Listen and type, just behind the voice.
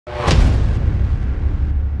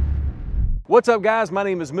What's up, guys? My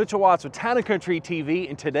name is Mitchell Watts with Town & Country TV,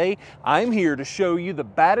 and today I'm here to show you the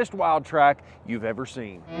baddest Wildtrak you've ever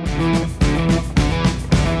seen.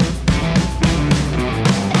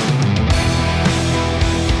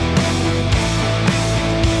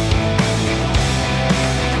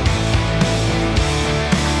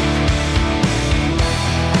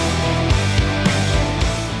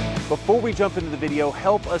 Before we jump into the video,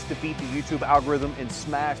 help us defeat the YouTube algorithm and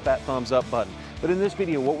smash that thumbs up button. But in this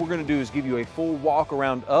video, what we're going to do is give you a full walk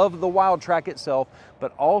around of the Wildtrak itself,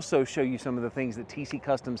 but also show you some of the things that TC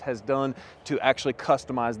Customs has done to actually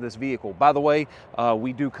customize this vehicle. By the way,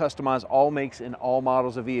 we do customize all makes and all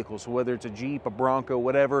models of vehicles. So whether it's a Jeep, a Bronco,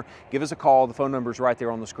 whatever, give us a call. The phone number is right there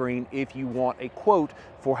on the screen if you want a quote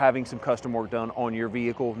for having some custom work done on your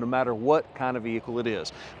vehicle, no matter what kind of vehicle it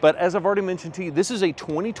is. But as I've already mentioned to you, this is a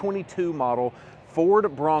 2022 model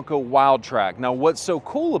Ford Bronco Wildtrak. Now, what's so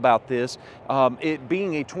cool about this, it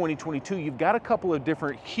being a 2022, you've got a couple of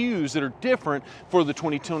different hues that are different for the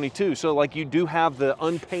 2022. So like you do have the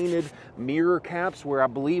unpainted mirror caps, where I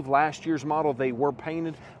believe last year's model they were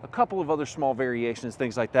painted, a couple of other small variations,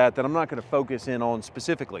 things like that, that I'm not going to focus in on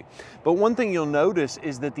specifically. But one thing you'll notice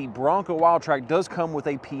is that the Bronco Wildtrak does come with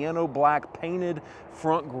a piano black painted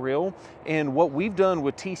front grille. And what we've done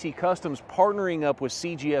with TC Customs, partnering up with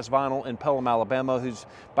CGS Vinyl in Pelham, Alabama, who's,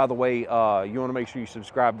 by the way, you want to make sure you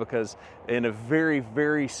subscribe, because in a very,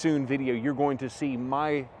 very soon video, you're going to see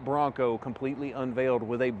my Bronco completely unveiled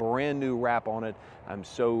with a brand new wrap on it. I'm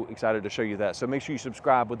so excited to show you that. So make sure you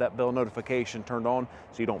subscribe with that bell notification turned on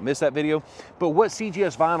so you don't miss that video. But what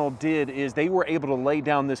CGS Vinyl did is they were able to lay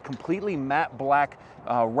down this completely matte black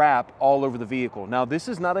wrap all over the vehicle. Now, this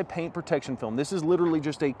is not a paint protection film. This is literally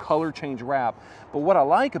just a color change wrap. But what I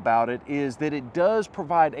like about it is that it does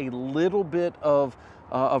provide a little bit of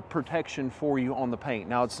protection for you on the paint.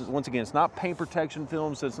 Now, it's, once again, it's not paint protection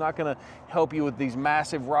film, so it's not going to help you with these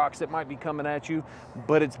massive rocks that might be coming at you,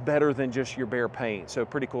 but it's better than just your bare paint. So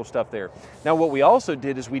pretty cool stuff there. Now, what we also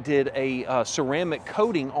did is we did a ceramic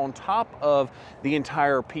coating on top of the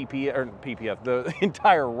entire the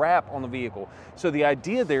entire wrap on the vehicle. So the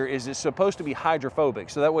idea there is it's supposed to be hydrophobic.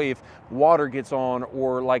 So that way, if water gets on,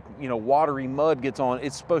 or like, you know, watery mud gets on,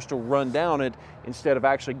 it's supposed to run down it instead of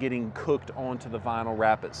actually getting cooked onto the vinyl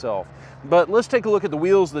wrap itself. But let's take a look at the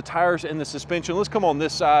wheels, the tires, and the suspension. Let's come on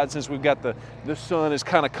this side, since we've got the sun is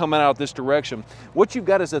kind of coming out this direction. What you've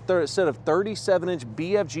got is a set of 37-inch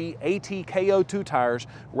BFG ATKO2 tires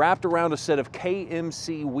wrapped around a set of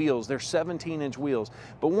KMC wheels. They're 17-inch wheels.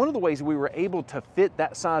 But one of the ways we were able to fit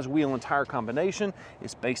that size wheel and tire combination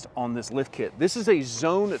is based on this lift kit. This is a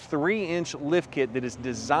Zone 3-inch lift kit that is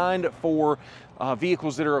designed for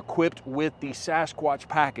vehicles that are equipped with the Sasquatch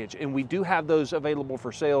package, and we do have those available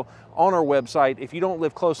for sale on our website. If you don't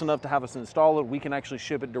live close enough to have us install it, we can actually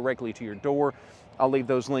ship it directly to your door. I'll leave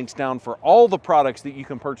those links down for all the products that you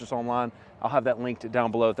can purchase online. I'll have that linked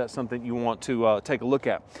down below if that's something you want to take a look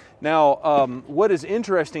at. Now, what is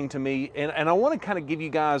interesting to me, and I want to kind of give you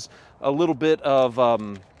guys a little bit of,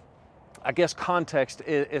 I guess, context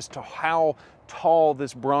as to how tall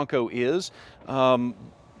this Bronco is.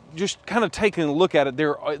 Just kind of taking a look at it,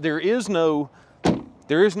 there is no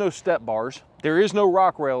step bars. There is no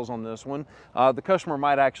rock rails on this one. The customer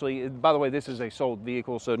might actually, by the way, this is a sold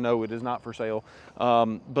vehicle, so no, it is not for sale.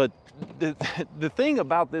 But the thing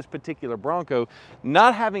about this particular Bronco,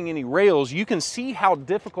 not having any rails, you can see how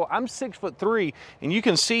difficult. I'm 6'3", and you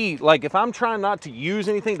can see, like, if I'm trying not to use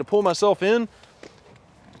anything to pull myself in,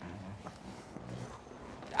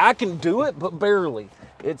 I can do it, but barely.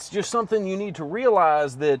 It's just something you need to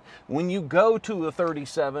realize, that when you go to a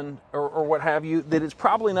 37 or what have you, that it's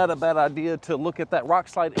probably not a bad idea to look at that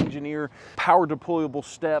Rockslide Engineer power deployable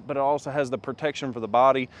step, but it also has the protection for the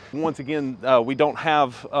body. Once again, we don't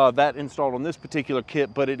have that installed on this particular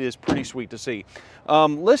kit, but it is pretty sweet to see.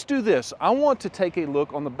 Let's do this. I want to take a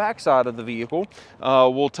look on the back side of the vehicle.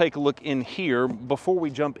 We'll take a look in here before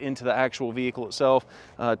we jump into the actual vehicle itself.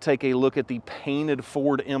 Take a look at the painted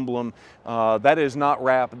Ford emblem. That is not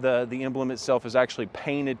wrapped. The emblem itself is actually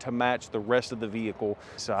painted to match the rest of the vehicle.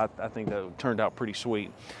 So I think that turned out pretty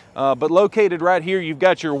sweet. But located right here, you've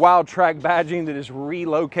got your Wildtrak badging that is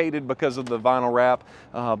relocated because of the vinyl wrap.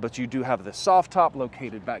 But you do have the soft top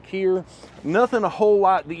located back here. Nothing a whole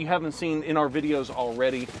lot that you haven't seen in our videos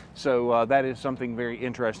already. So that is something very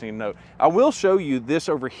interesting to note. I will show you this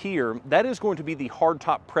over here. That is going to be the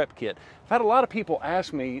hardtop prep kit. I've had a lot of people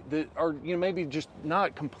ask me that are, you know, maybe just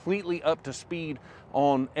not completely up to speed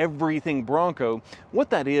on everything Bronco. What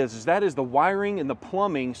that is that is the wiring and the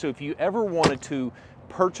plumbing. So if you ever wanted to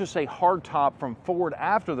purchase a hardtop from Ford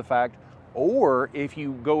after the fact, Or if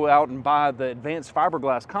you go out and buy the advanced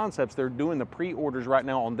fiberglass concepts, they're doing the pre-orders right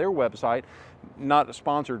now on their website. Not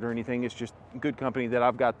sponsored or anything, it's just a good company that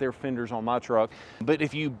I've got their fenders on my truck. But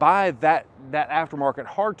if you buy that aftermarket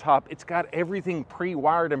hardtop, it's got everything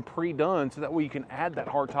pre-wired and pre-done, so that way you can add that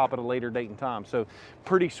hardtop at a later date and time. So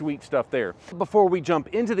pretty sweet stuff there. Before we jump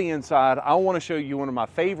into the inside, I want to show you one of my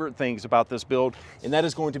favorite things about this build, and that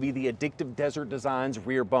is going to be the Addictive Desert Designs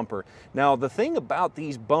rear bumper. Now, the thing about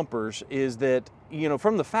these bumpers is that, you know,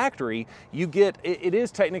 from the factory, you get, it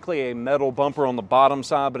is technically a metal bumper on the bottom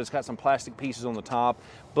side, but it's got some plastic pieces on the top.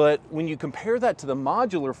 But when you compare that to the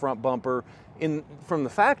modular front bumper from the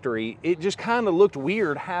factory, it just kind of looked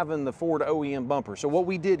weird having the Ford OEM bumper. So what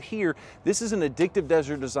we did here, this is an Addictive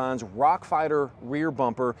Desert Designs Rockfighter rear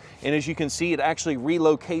bumper, and as you can see, it actually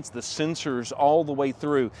relocates the sensors all the way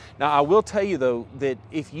through. Now, I will tell you though, that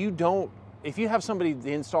if you have somebody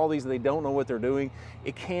install these and they don't know what they're doing,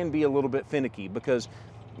 it can be a little bit finicky, because,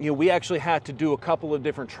 you know, we actually had to do a couple of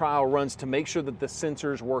different trial runs to make sure that the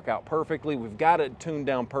sensors work out perfectly. We've got it tuned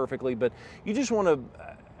down perfectly, but you just want to,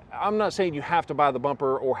 I'm not saying you have to buy the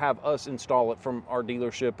bumper or have us install it from our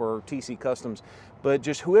dealership or TC Customs, but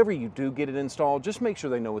just whoever you do get it installed, just make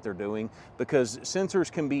sure they know what they're doing, because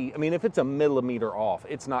sensors can be, I mean, if it's a millimeter off,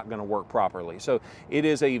 it's not going to work properly. So it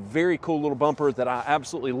is a very cool little bumper that I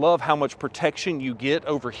absolutely love how much protection you get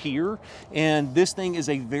over here. And this thing is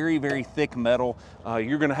a very, very thick metal.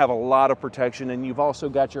 You're going to have a lot of protection, and you've also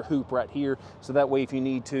got your hoop right here. So that way, if you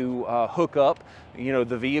need to hook up, you know,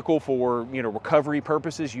 the vehicle for, you know, recovery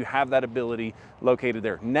purposes, you have that ability located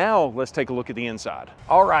there. Now let's take a look at the inside.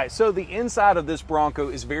 All right, so the inside of this Bronco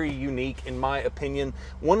is very unique in my opinion.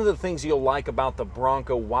 One of the things you'll like about the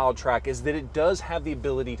Bronco Wildtrak is that it does have the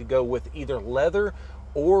ability to go with either leather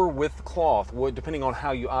or with cloth, depending on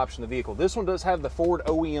how you option the vehicle. This one does have the Ford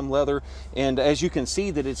OEM leather, and as you can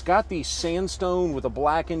see that it's got the sandstone with a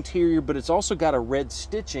black interior, but it's also got a red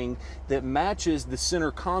stitching that matches the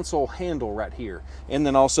center console handle right here, and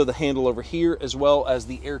then also the handle over here, as well as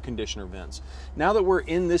the air conditioner vents. Now that we're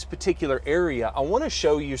in this particular area, I want to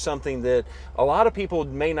show you something that a lot of people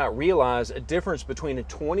may not realize, a difference between a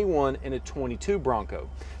 21 and a 22 Bronco.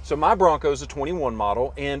 So my Bronco is a 21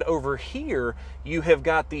 model, and over here you have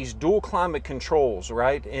got these dual climate controls,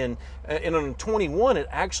 right? And on 21, it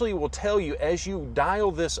actually will tell you, as you dial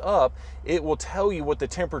this up, it will tell you what the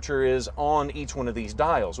temperature is on each one of these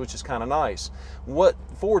dials, which is kind of nice. What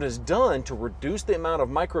Ford has done to reduce the amount of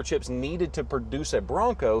microchips needed to produce a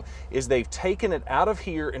Bronco is they've taken it out of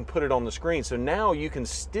here and put it on the screen. So now you can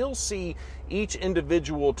still see each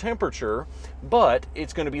individual temperature, but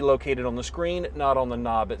it's going to be located on the screen, not on the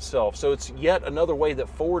knob itself. So it's yet another way that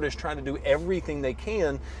Ford is trying to do everything they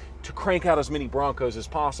can to crank out as many Broncos as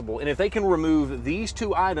possible. And if they can remove these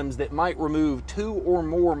two items that might remove 2 or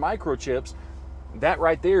more microchips, that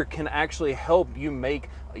right there can actually help you make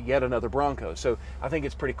yet another Bronco. So I think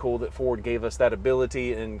it's pretty cool that Ford gave us that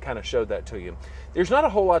ability and kind of showed that to you. There's not a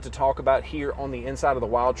whole lot to talk about here on the inside of the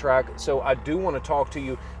Wildtrak, so I do want to talk to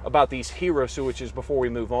you about these hero switches before we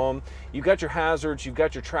move on. You've got your hazards, you've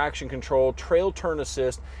got your traction control, trail turn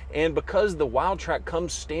assist, and because the Wildtrak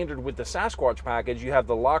comes standard with the Sasquatch package, you have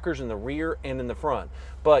the lockers in the rear and in the front.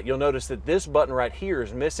 But you'll notice that this button right here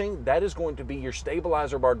is missing. That is going to be your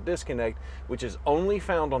stabilizer bar disconnect, which is only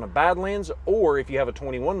found on a Badlands, or if you have a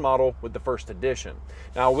 21 model with the first edition.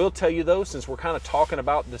 Now I will tell you though, since we're kind of talking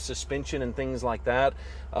about the suspension and things like that,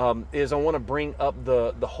 is I want to bring up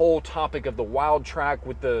the whole topic of the Wildtrak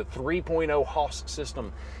with the 3.0 Haas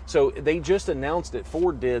system. So they just announced it,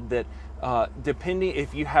 Ford did, that depending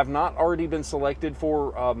if you have not already been selected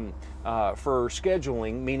for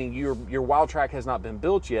scheduling, meaning your Wildtrak has not been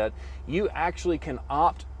built yet, you actually can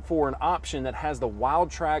opt for an option that has the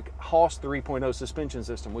Wildtrak Haas 3.0 suspension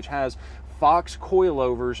system, which has Fox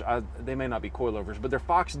coilovers. They may not be coilovers, but they're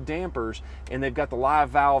Fox dampers, and they've got the live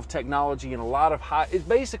valve technology and a lot of high. It's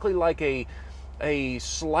basically like a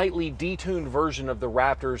slightly detuned version of the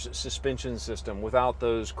Raptor's suspension system without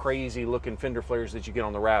those crazy looking fender flares that you get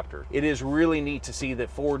on the Raptor. It is really neat to see that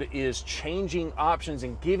Ford is changing options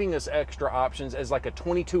and giving us extra options as like a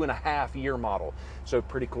 22.5-year model. So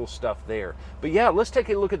pretty cool stuff there. But yeah, let's take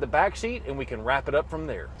a look at the back seat and we can wrap it up from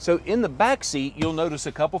there. So in the back seat, you'll notice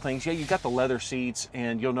a couple things. Yeah, you've got the leather seats,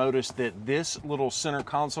 and you'll notice that this little center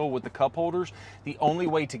console with the cup holders, the only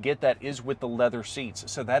way to get that is with the leather seats.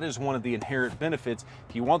 So that is one of the inherent benefits.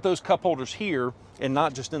 If you want those cup holders here and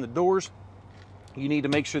not just in the doors, you need to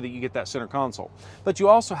make sure that you get that center console. But you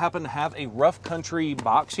also happen to have a rough country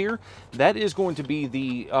box here. That is going to be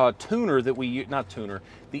the tuner that we, not tuner,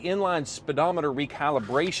 the inline speedometer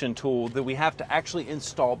recalibration tool that we have to actually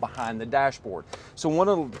install behind the dashboard. So one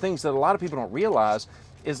of the things that a lot of people don't realize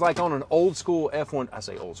is, like on an old school F1, I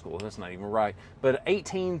say old school, that's not even right, but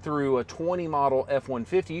 18 through a 20 model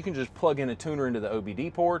F-150, you can just plug in a tuner into the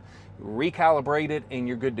OBD port, recalibrate it, and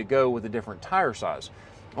you're good to go with a different tire size.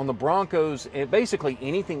 On the Broncos, basically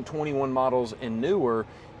anything 21 models and newer,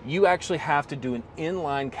 you actually have to do an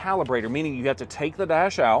inline calibrator, meaning you have to take the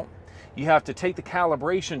dash out, you have to take the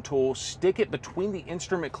calibration tool, stick it between the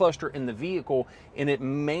instrument cluster and the vehicle, and it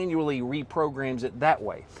manually reprograms it that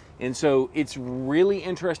way. And so it's really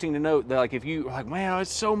interesting to note that, like, if you like, man,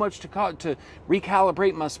 it's so much to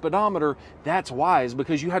recalibrate my speedometer, that's wise,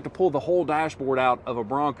 because you have to pull the whole dashboard out of a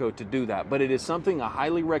Bronco to do that. But it is something I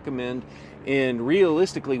highly recommend, and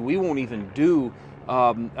realistically, we won't even do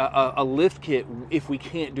a lift kit if we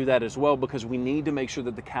can't do that as well, because we need to make sure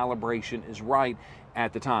that the calibration is right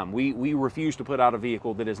at the time. We refuse to put out a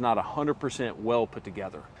vehicle that is not 100% well put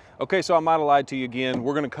together. Okay, so I might have lied to you again.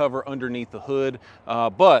 We're gonna cover underneath the hood,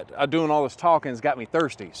 but doing all this talking has got me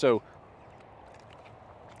thirsty. So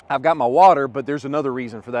I've got my water, but there's another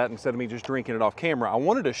reason for that instead of me just drinking it off camera. I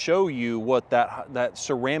wanted to show you what that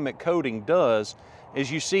ceramic coating does. As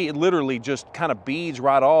you see, it literally just kind of beads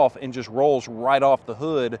right off and just rolls right off the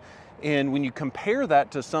hood. And when you compare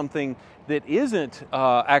that to something that isn't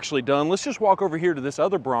actually done, let's just walk over here to this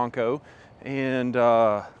other Bronco. And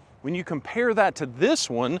when you compare that to this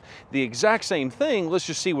one, the exact same thing, let's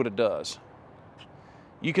just see what it does.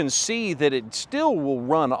 You can see that it still will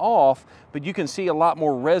run off, but you can see a lot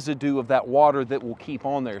more residue of that water that will keep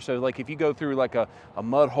on there. So like if you go through like a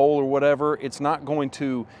mud hole or whatever, it's going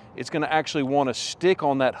to actually want to stick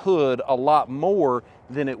on that hood a lot more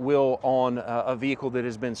than it will on a vehicle that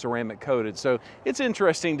has been ceramic coated. So it's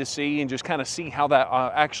interesting to see and just kind of see how that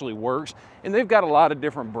actually works. And they've got a lot of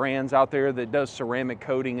different brands out there that does ceramic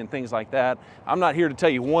coating and things like that. I'm not here to tell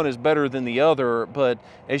you one is better than the other, but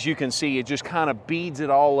as you can see, it just kind of beads it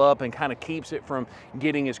all up and kind of keeps it from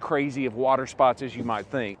getting as crazy of water spots as you might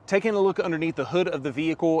think. Taking a look underneath the hood of the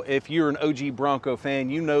vehicle, if you're an OG Bronco fan,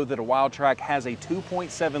 you know that a Wildtrak has a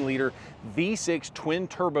 2.7 liter V6 twin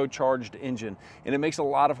turbocharged engine, and it makes a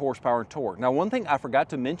lot of horsepower and torque. Now, one thing I forgot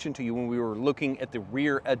to mention to you when we were looking at the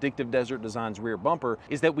rear Addictive Desert Designs rear bumper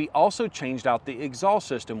is that we also changed out the exhaust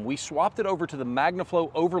system. We swapped it over to the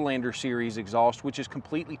MagnaFlow Overlander series exhaust, which is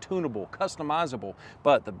completely tunable, customizable.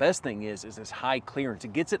 But the best thing is it's high clearance.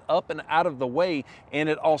 It gets it up and out of the way, and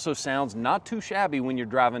it also sounds not too shabby when you're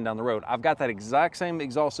driving down the road. I've got that exact same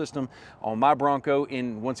exhaust system on my Bronco,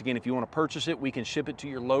 and once again, if you want to purchase it, we can ship it to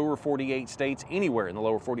your lower 48 states, anywhere in the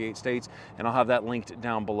lower 48 states, and I'll have that linked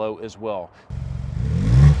down below as well.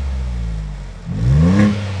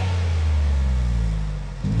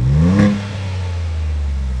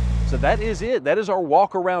 So that is it. That is our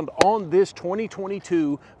walk around on this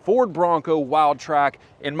 2022 Ford Bronco Wildtrak.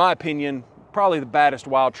 In my opinion, probably the baddest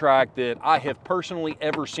Wildtrak that I have personally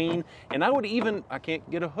ever seen. And I can't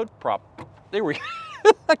get a hood prop. There we go.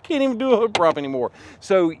 I can't even do a hood prop anymore.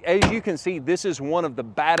 So as you can see, this is one of the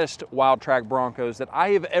baddest Wildtrak Broncos that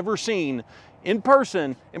I have ever seen in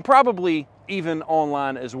person, and probably even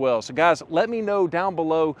online as well. So guys, let me know down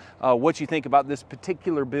below what you think about this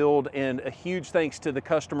particular build, and a huge thanks to the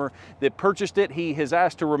customer that purchased it. He has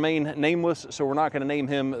asked to remain nameless, so we're not going to name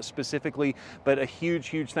him specifically, but a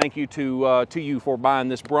huge thank you to you for buying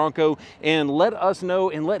this Bronco. And let us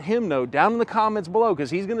know and let him know down in the comments below,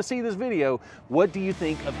 because he's going to see this video, what do you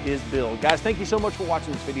think of his build. Guys, thank you so much for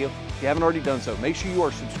watching this video. If you haven't already done so, make sure you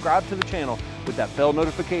are subscribed to the channel with that bell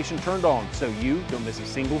notification turned on so you don't miss a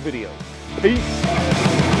single video.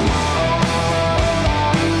 Peace.